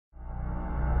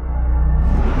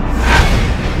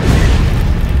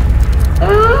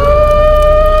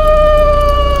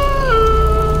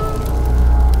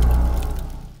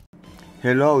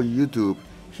Hello YouTube,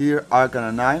 here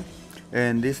Arcana9,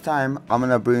 and this time I'm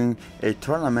gonna bring a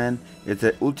tournament. It's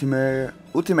the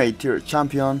ultimate tier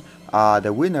champion.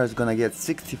 The winner is gonna get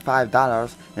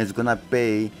 $65 and it's gonna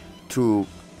pay through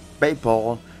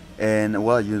PayPal, and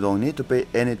well, you don't need to pay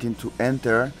anything to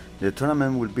enter. The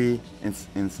tournament will be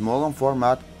in smaller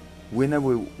format. Winner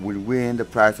will win the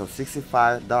prize of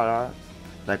 $65,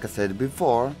 like I said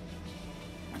before,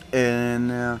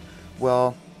 and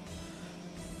well,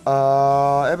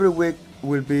 every week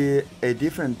will be a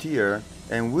different tier,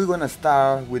 and we're gonna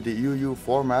start with the UU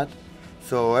format.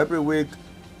 So every week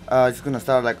it's gonna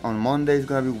start like on Monday. It's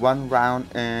gonna be one round,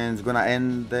 and it's gonna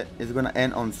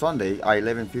end on Sunday at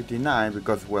 11:59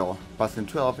 because, well, passing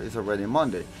 12 is already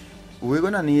Monday. We're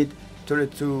gonna need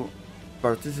 32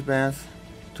 participants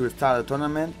to start the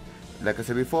tournament. Like I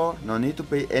said before, no need to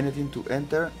pay anything to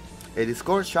enter. A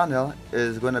Discord channel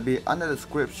is gonna be under the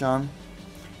description.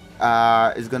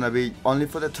 It's gonna be only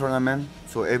for the tournament,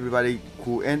 so everybody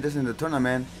who enters in the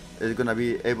tournament is gonna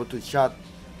be able to chat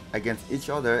against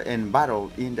each other and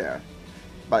battle in there.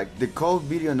 But the code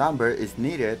video number is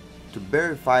needed to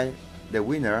verify the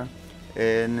winner,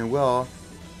 and well,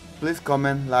 please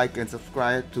comment, like, and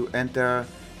subscribe to enter.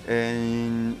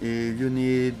 And if you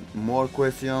need more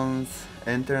questions,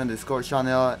 enter in the Discord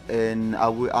channel and I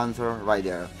will answer right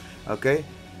there. Okay,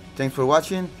 thanks for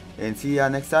watching and see ya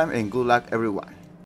next time, and good luck everyone.